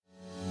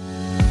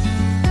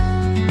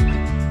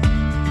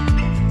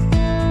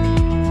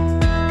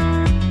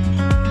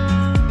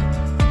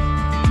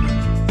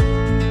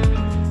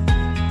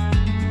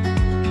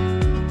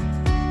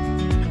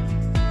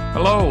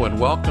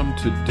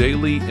to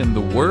Daily in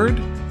the Word.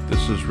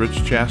 This is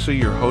Rich Chassey,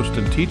 your host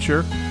and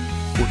teacher.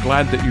 We're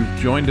glad that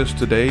you've joined us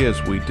today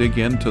as we dig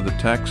into the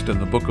text in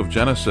the book of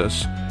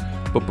Genesis.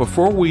 But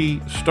before we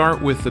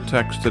start with the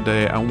text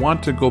today, I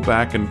want to go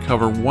back and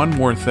cover one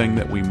more thing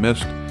that we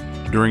missed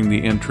during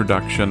the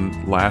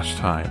introduction last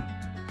time.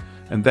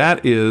 And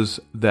that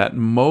is that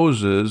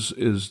Moses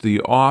is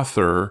the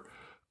author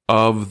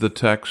of the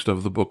text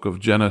of the book of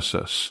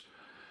Genesis.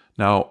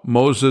 Now,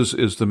 Moses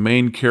is the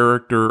main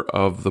character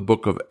of the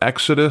book of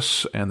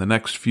Exodus and the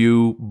next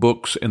few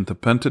books in the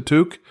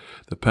Pentateuch.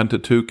 The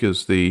Pentateuch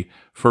is the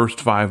first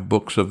 5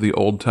 books of the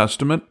Old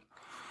Testament.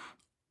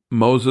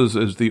 Moses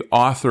is the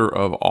author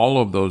of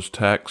all of those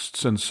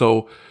texts, and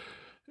so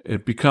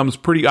it becomes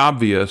pretty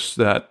obvious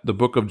that the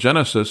book of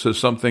Genesis is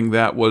something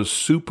that was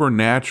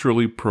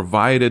supernaturally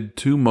provided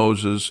to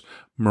Moses,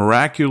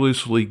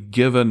 miraculously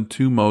given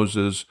to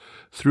Moses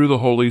through the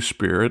Holy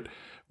Spirit,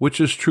 which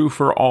is true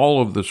for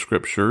all of the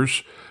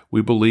scriptures.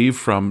 We believe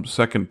from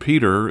 2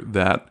 Peter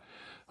that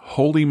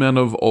holy men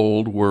of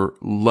old were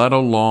led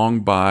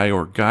along by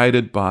or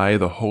guided by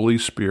the Holy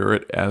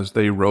Spirit as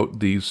they wrote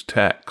these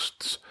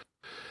texts.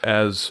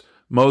 As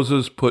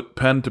Moses put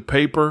pen to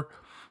paper,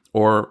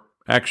 or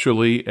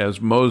actually as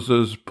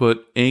Moses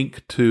put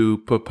ink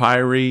to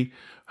papyri,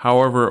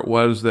 however it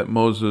was that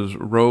Moses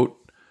wrote,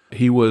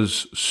 he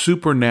was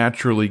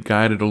supernaturally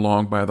guided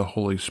along by the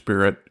Holy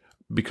Spirit,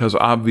 because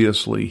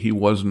obviously he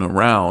wasn't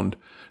around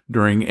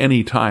during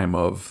any time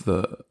of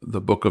the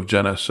book of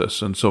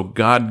Genesis. And so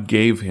God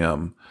gave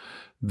him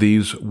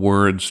these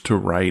words to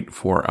write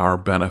for our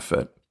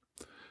benefit.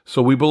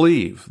 So we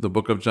believe the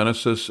book of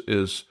Genesis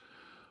is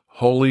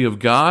holy of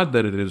God,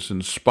 that it is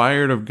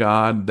inspired of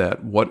God,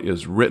 that what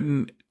is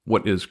written,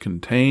 what is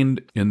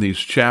contained in these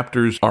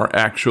chapters are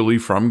actually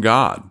from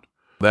God.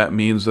 That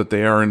means that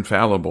they are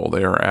infallible,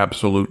 they are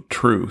absolute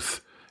truth,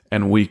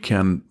 and we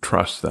can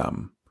trust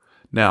them.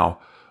 Now,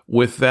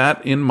 with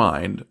that in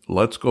mind,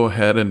 let's go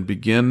ahead and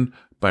begin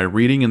by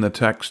reading in the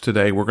text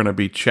today. We're going to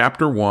be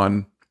chapter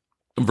 1,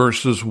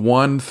 verses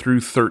 1 through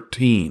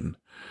 13.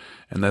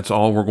 And that's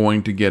all we're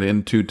going to get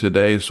into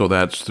today. So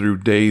that's through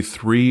day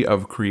 3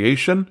 of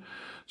creation.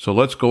 So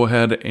let's go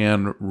ahead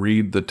and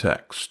read the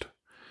text.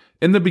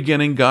 In the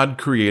beginning, God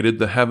created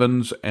the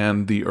heavens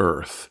and the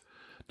earth.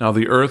 Now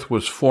the earth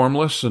was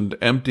formless and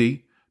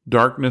empty.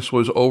 Darkness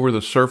was over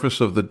the surface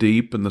of the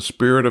deep, and the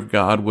Spirit of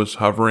God was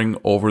hovering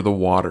over the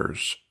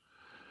waters.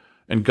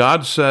 And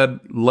God said,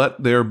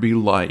 "Let there be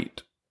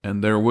light,"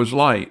 and there was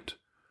light.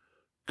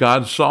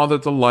 God saw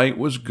that the light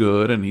was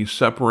good, and he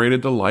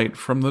separated the light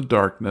from the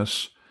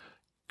darkness.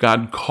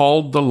 God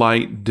called the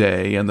light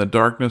day, and the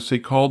darkness he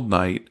called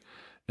night,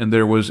 and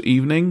there was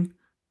evening,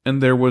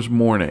 and there was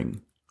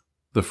morning,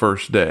 the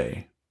first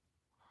day.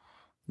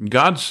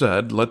 God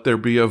said, "Let there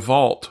be a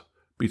vault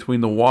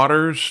between the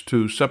waters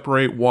to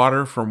separate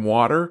water from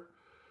water."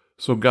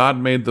 So God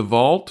made the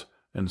vault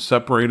and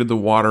separated the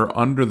water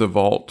under the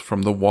vault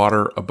from the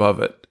water above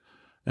it.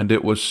 And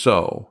it was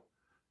so.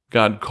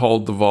 God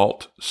called the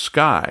vault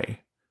sky,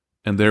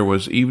 and there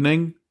was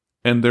evening,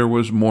 and there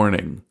was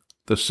morning,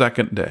 the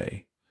second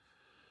day.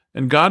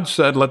 And God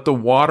said, "Let the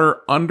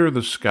water under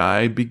the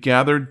sky be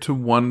gathered to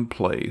one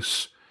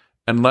place,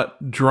 and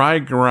let dry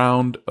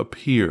ground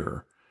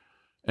appear."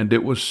 And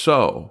it was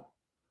so.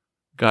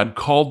 God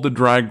called the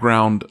dry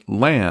ground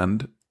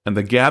land, and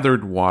the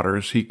gathered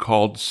waters he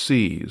called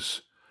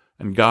seas.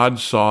 And God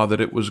saw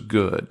that it was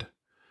good.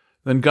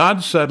 Then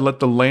God said, "Let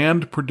the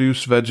land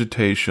produce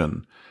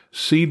vegetation,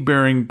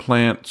 seed-bearing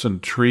plants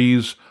and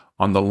trees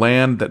on the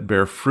land that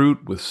bear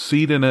fruit with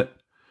seed in it,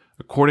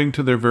 according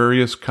to their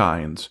various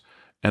kinds."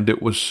 And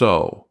it was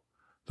so.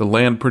 The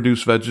land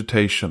produced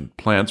vegetation,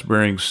 plants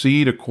bearing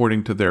seed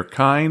according to their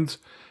kinds,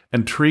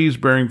 and trees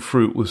bearing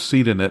fruit with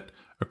seed in it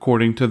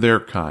according to their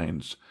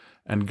kinds.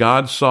 And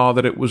God saw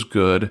that it was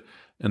good,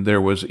 and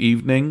there was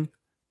evening,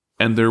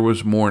 and there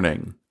was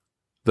morning,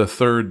 the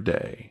third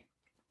day.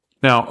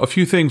 Now, a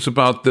few things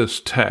about this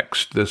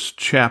text, this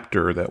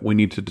chapter that we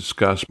need to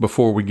discuss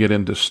before we get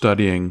into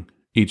studying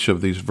each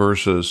of these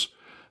verses.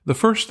 The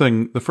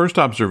first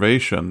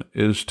observation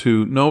is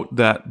to note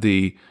that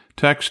the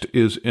text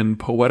is in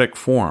poetic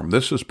form.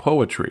 This is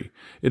poetry.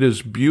 It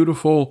is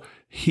beautiful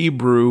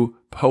Hebrew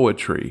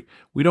poetry.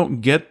 We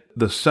don't get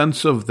the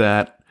sense of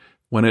that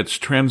when it's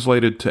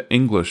translated to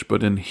English,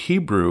 but in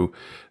Hebrew,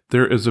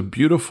 there is a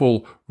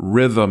beautiful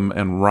rhythm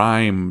and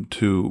rhyme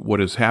to what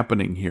is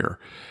happening here.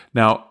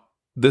 Now,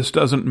 this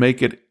doesn't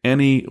make it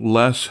any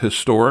less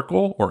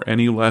historical or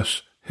any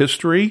less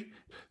history.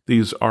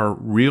 These are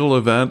real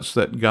events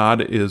that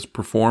God is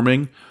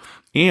performing.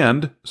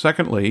 And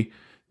secondly,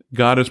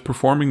 God is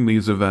performing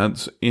these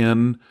events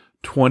in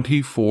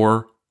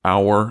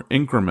 24-hour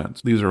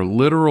increments. These are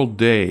literal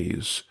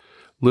days,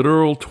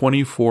 literal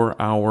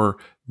 24-hour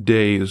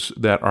days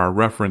that are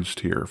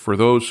referenced here. For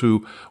those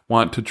who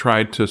want to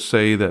try to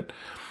say that,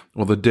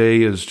 well, the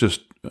day is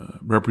just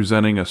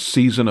representing a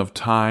season of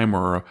time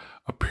or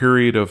a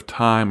period of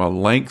time, a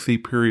lengthy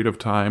period of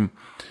time,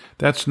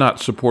 that's not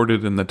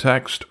supported in the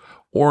text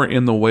or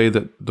in the way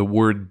that the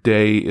word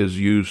day is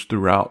used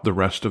throughout the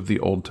rest of the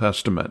Old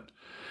Testament.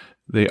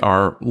 They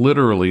are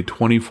literally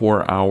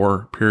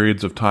 24-hour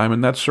periods of time,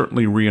 and that's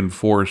certainly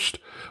reinforced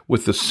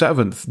with the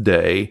seventh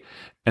day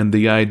and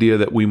the idea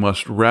that we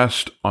must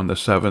rest on the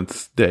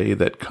seventh day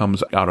that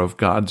comes out of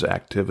God's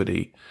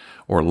activity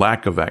or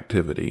lack of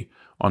activity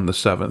on the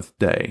seventh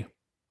day.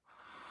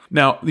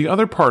 Now, the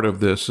other part of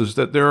this is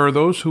that there are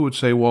those who would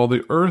say, well,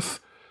 the earth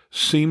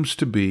seems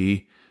to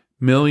be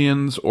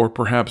millions or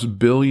perhaps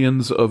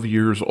billions of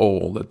years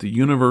old, that the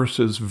universe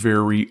is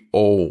very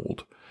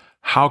old.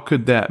 How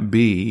could that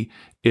be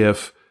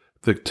if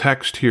the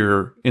text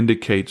here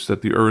indicates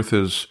that the earth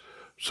is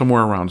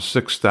somewhere around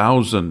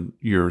 6,000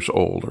 years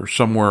old or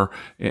somewhere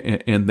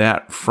in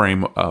that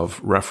frame of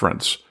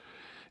reference?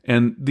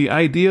 And the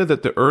idea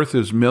that the earth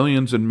is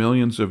millions and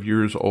millions of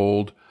years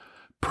old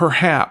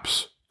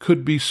perhaps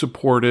could be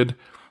supported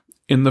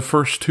in the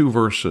first two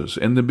verses.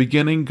 In the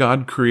beginning,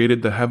 God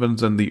created the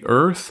heavens and the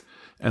earth,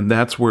 and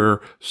that's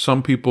where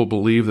some people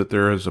believe that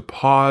there is a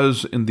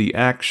pause in the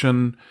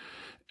action.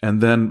 And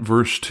then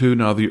verse 2,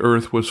 now the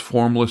earth was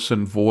formless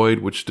and void,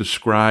 which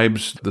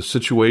describes the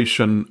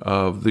situation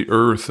of the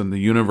earth and the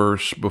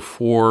universe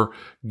before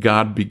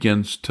God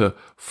begins to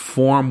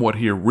form what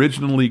he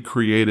originally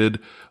created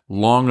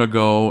long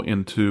ago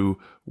into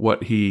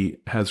what he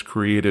has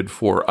created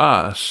for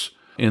us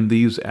in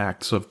these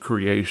acts of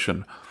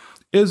creation.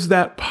 Is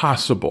that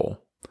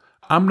possible?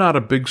 I'm not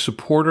a big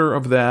supporter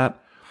of that.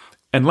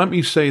 And let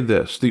me say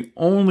this, the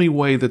only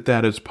way that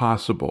that is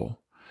possible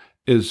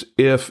is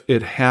if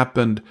it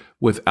happened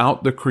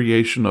without the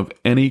creation of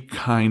any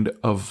kind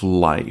of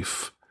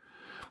life.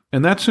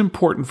 And that's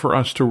important for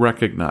us to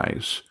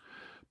recognize.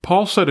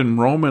 Paul said in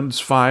Romans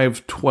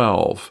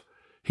 5:12,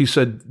 he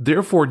said,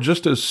 therefore,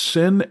 just as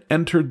sin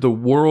entered the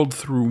world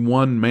through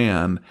one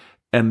man,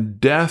 and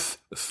death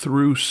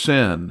through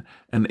sin,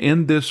 and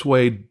in this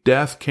way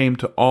death came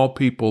to all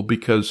people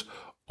because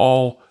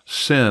all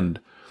sinned.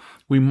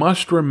 We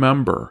must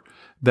remember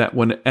that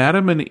when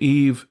Adam and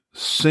Eve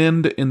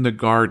sinned in the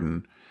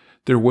garden,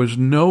 there was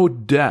no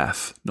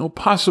death, no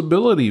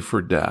possibility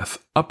for death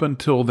up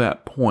until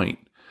that point.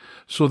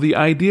 So the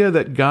idea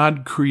that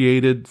God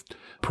created,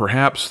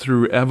 perhaps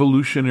through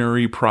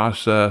evolutionary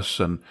process,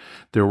 and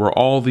there were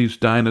all these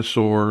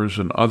dinosaurs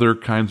and other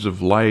kinds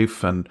of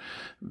life and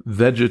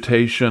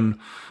vegetation,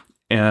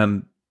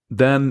 and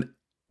then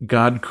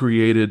God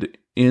created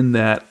in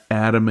that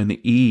Adam and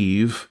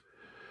Eve,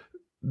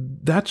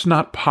 that's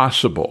not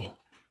possible,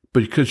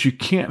 because you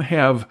can't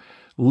have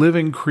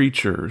living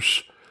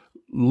creatures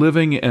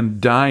living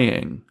and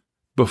dying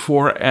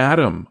before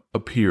Adam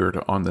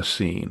appeared on the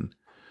scene.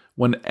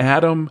 When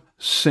Adam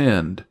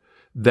sinned,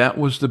 that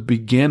was the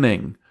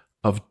beginning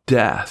of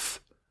death.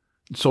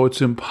 So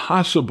it's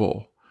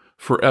impossible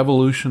for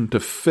evolution to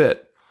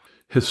fit.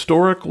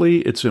 Historically,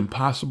 it's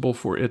impossible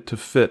for it to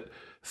fit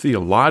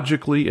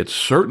theologically. It's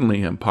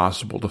certainly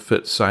impossible to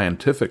fit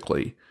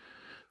scientifically.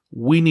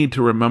 We need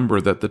to remember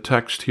that the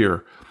text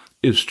here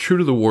is true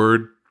to the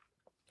Word,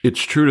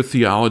 it's true to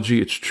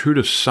theology, it's true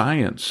to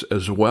science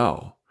as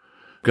well.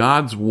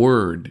 God's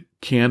Word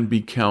can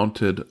be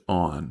counted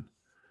on.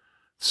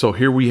 So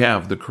here we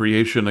have the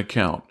creation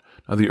account.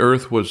 Now the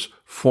earth was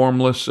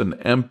formless and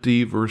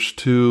empty, verse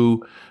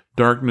 2.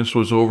 Darkness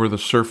was over the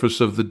surface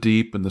of the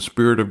deep, and the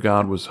Spirit of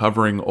God was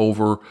hovering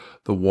over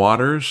the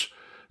waters.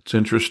 It's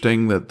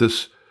interesting that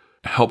this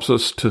helps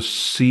us to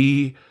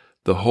see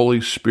the Holy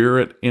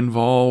Spirit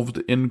involved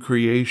in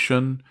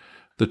creation.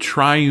 The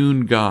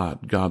triune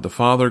God, God the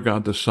Father,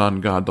 God the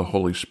Son, God the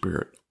Holy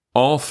Spirit.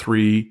 All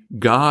three,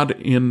 God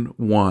in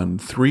one,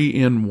 three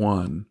in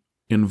one,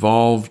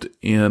 involved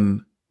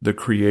in the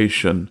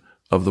creation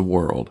of the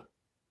world.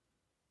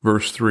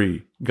 Verse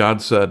 3,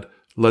 God said,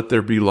 let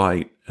there be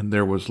light, and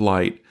there was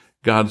light.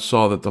 God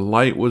saw that the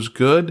light was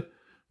good.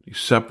 He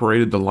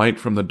separated the light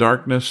from the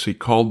darkness. He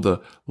called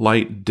the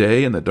light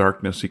day, and the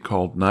darkness he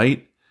called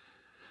night.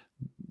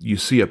 You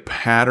see a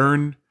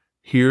pattern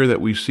here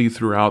that we see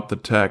throughout the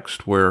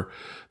text where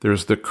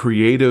there's the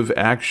creative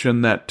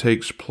action that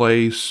takes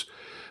place.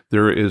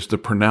 There is the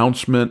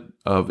pronouncement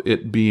of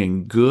it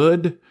being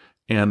good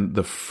and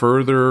the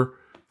further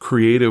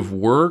creative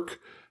work.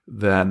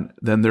 Then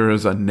there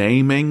is a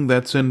naming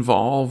that's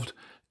involved.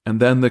 And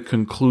then the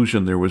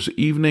conclusion. There was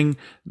evening,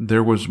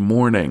 there was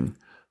morning,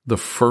 the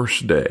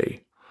first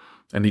day.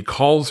 And he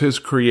calls his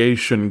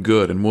creation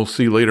good. And we'll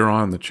see later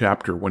on in the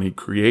chapter when he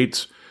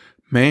creates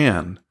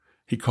man,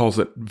 he calls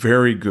it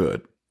very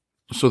good.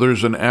 So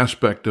there's an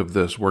aspect of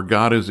this where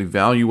God is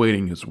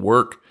evaluating his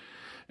work,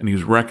 and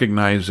he's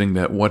recognizing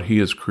that what he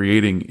is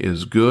creating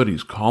is good.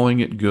 He's calling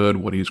it good.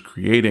 What he's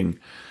creating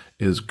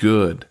is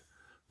good.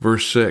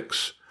 Verse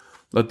 6,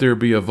 let there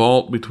be a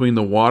vault between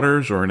the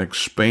waters, or an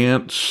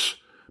expanse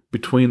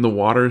between the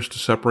waters to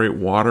separate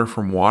water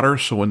from water.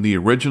 So in the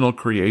original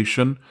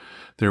creation,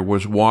 there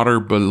was water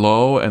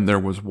below and there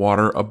was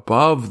water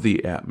above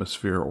the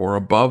atmosphere or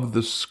above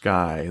the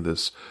sky,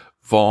 this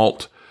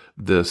vault,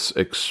 this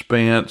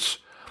expanse.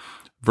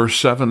 Verse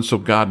 7, so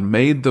God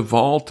made the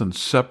vault and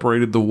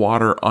separated the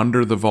water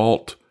under the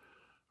vault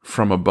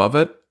from above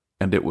it,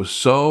 and it was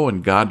so,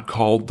 and God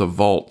called the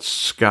vault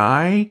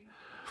sky.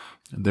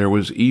 And there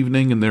was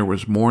evening and there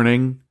was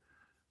morning,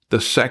 the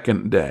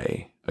second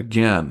day.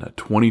 Again, a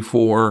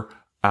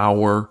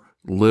 24-hour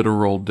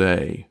literal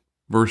day.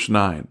 Verse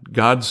 9,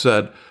 God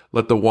said,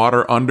 "Let the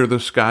water under the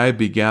sky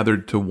be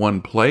gathered to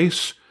one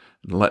place,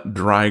 and let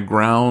dry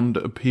ground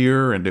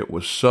appear," and it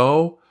was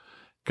so.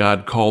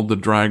 God called the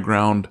dry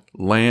ground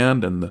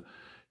land, and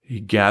he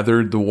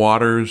gathered the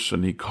waters,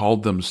 and he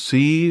called them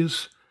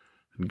seas,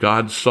 and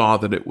God saw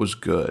that it was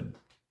good.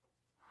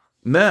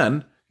 And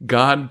then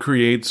God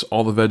creates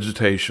all the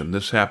vegetation.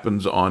 This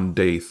happens on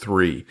day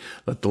 3.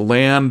 Let the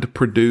land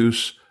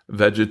produce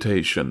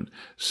vegetation,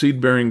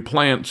 seed-bearing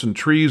plants and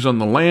trees on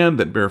the land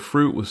that bear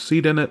fruit with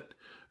seed in it,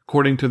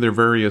 according to their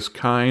various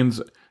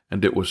kinds,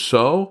 and it was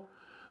so.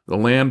 The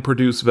land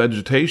produced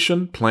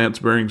vegetation, plants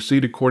bearing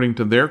seed according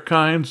to their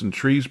kinds, and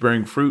trees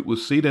bearing fruit with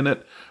seed in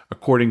it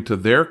according to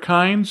their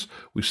kinds.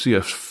 We see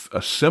a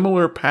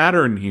similar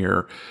pattern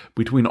here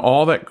between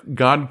all that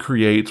God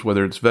creates,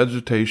 whether it's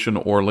vegetation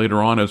or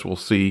later on, as we'll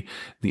see,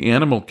 the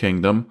animal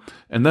kingdom,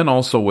 and then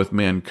also with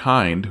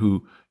mankind,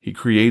 who he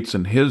creates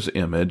in his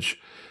image,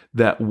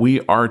 that we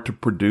are to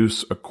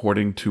produce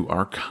according to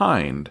our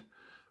kind.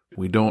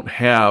 We don't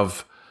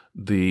have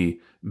the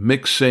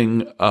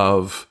mixing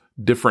of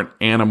different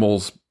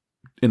animals,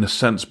 in a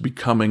sense,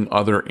 becoming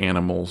other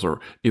animals or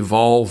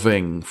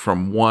evolving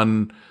from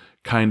one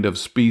kind of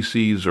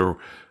species, or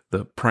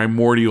the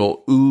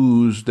primordial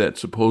ooze that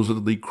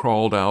supposedly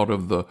crawled out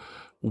of the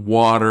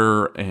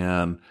water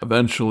and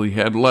eventually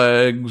had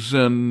legs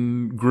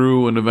and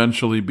grew and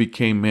eventually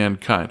became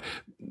mankind.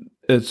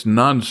 It's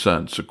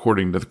nonsense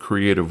according to the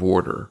creative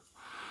order.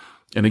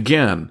 And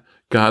again,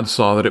 God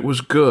saw that it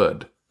was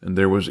good, and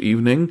there was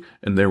evening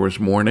and there was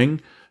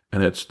morning,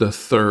 and it's the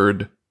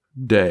third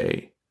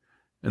day.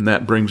 And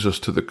that brings us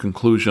to the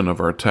conclusion of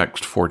our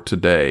text for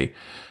today,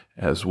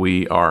 as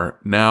we are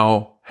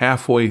now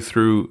halfway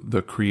through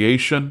the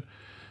creation,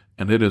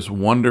 and it is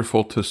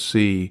wonderful to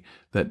see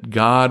that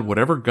God,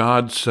 whatever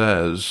God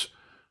says,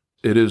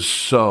 it is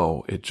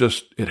so.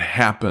 It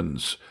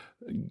happens.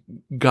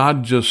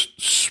 God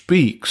just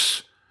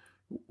speaks.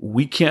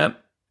 We can't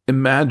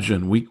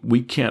imagine,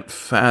 we can't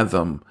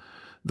fathom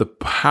the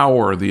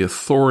power, the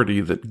authority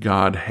that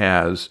God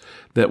has,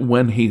 that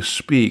when he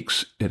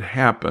speaks, it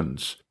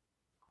happens.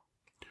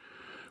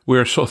 We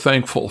are so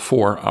thankful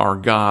for our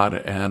God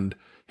and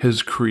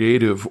his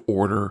creative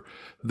order,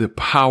 the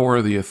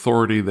power, the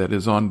authority that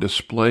is on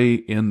display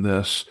in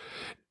this.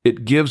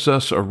 It gives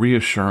us a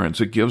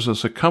reassurance. It gives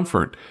us a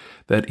comfort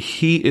that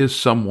he is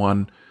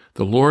someone,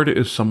 the Lord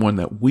is someone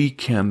that we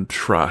can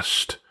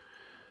trust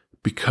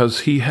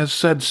because he has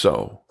said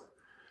so,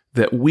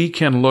 that we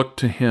can look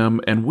to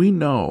him, and we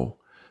know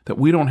that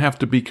we don't have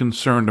to be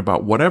concerned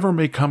about whatever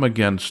may come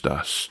against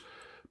us,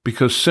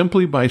 because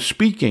simply by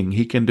speaking,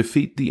 he can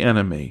defeat the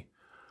enemy.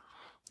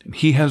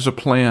 He has a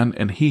plan,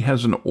 and he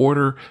has an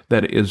order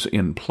that is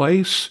in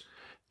place,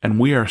 and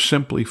we are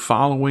simply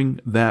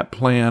following that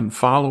plan,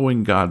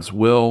 following God's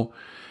will,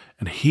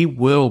 and he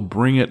will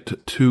bring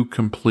it to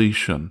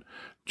completion.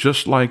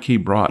 Just like he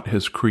brought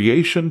his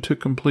creation to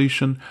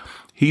completion,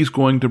 he's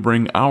going to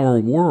bring our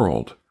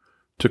world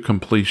to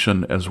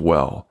completion as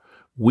well.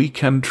 We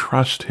can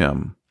trust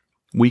him.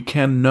 We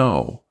can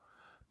know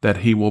that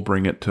he will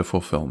bring it to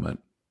fulfillment.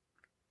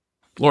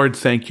 Lord,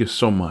 thank you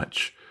so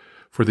much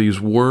for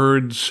these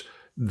words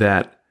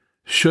that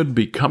should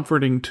be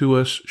comforting to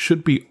us,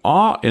 should be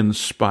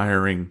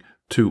awe-inspiring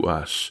to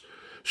us,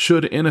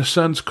 should, in a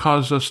sense,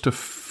 cause us to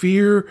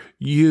fear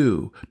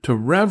you, to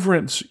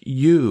reverence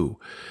you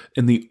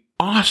in the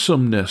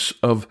awesomeness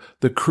of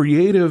the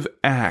creative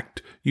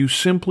act. You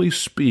simply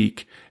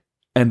speak,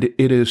 and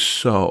it is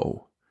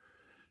so.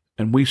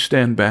 And we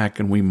stand back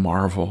and we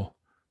marvel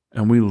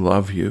and we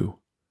love you.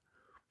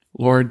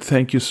 Lord,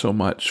 thank you so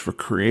much for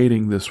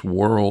creating this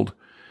world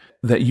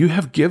that you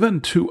have given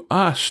to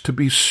us to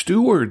be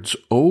stewards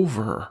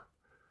over.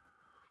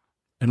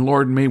 And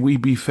Lord, may we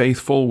be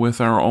faithful with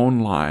our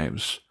own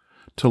lives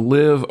to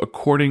live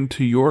according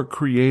to your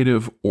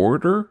creative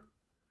order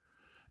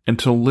and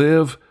to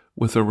live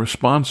with a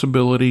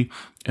responsibility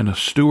and a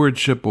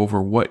stewardship over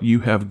what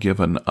you have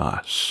given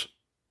us.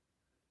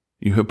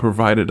 You have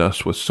provided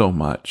us with so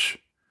much,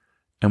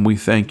 and we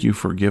thank you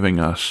for giving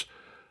us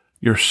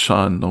your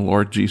Son, the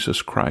Lord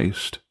Jesus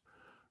Christ,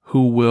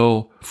 who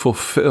will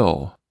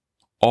fulfill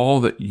all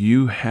that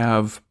you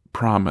have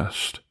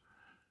promised,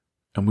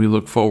 and we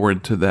look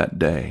forward to that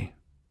day.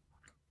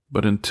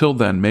 But until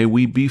then, may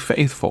we be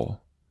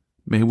faithful.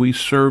 May we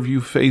serve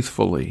you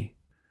faithfully,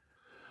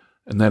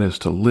 and that is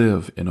to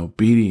live in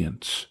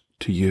obedience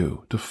to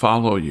you, to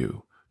follow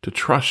you, to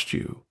trust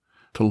you,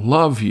 to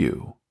love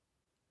you,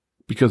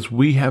 because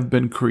we have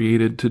been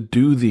created to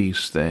do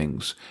these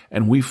things,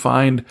 and we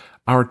find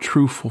our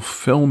true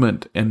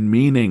fulfillment and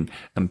meaning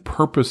and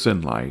purpose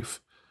in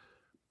life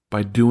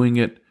by doing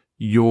it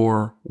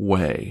your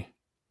way.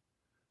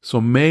 So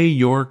may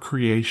your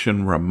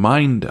creation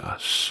remind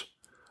us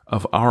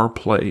of our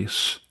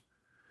place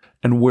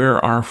and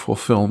where our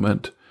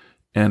fulfillment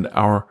and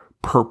our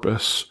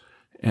purpose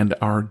and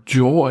our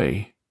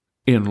joy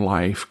in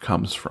life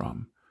comes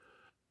from.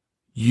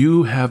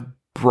 You have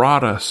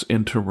brought us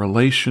into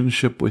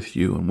relationship with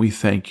you, and we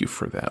thank you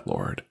for that,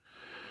 Lord.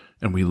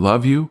 And we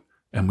love you,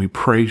 and we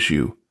praise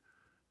you.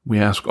 We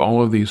ask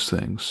all of these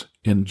things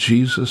in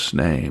Jesus'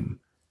 name.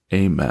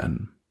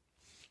 Amen.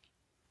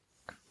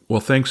 Well,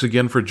 thanks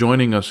again for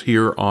joining us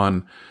here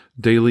on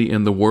Daily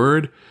in the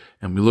Word,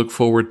 and we look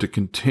forward to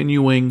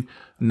continuing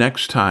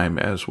next time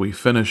as we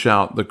finish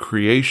out the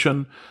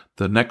creation,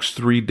 the next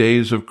 3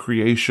 days of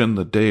creation,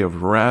 the day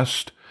of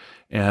rest,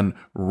 and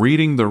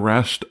reading the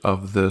rest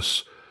of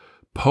this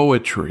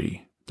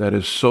poetry that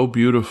is so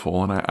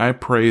beautiful. And I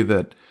pray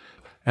that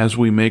as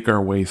we make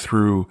our way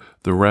through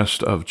the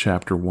rest of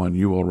chapter 1,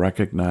 you will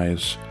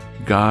recognize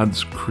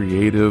God's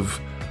creative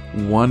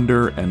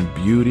wonder and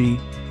beauty.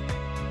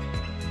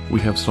 We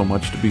have so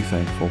much to be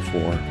thankful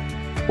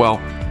for.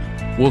 Well,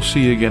 we'll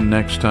see you again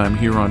next time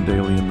here on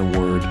Daily in the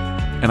Word,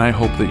 and I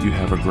hope that you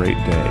have a great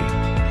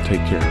day.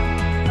 Take care.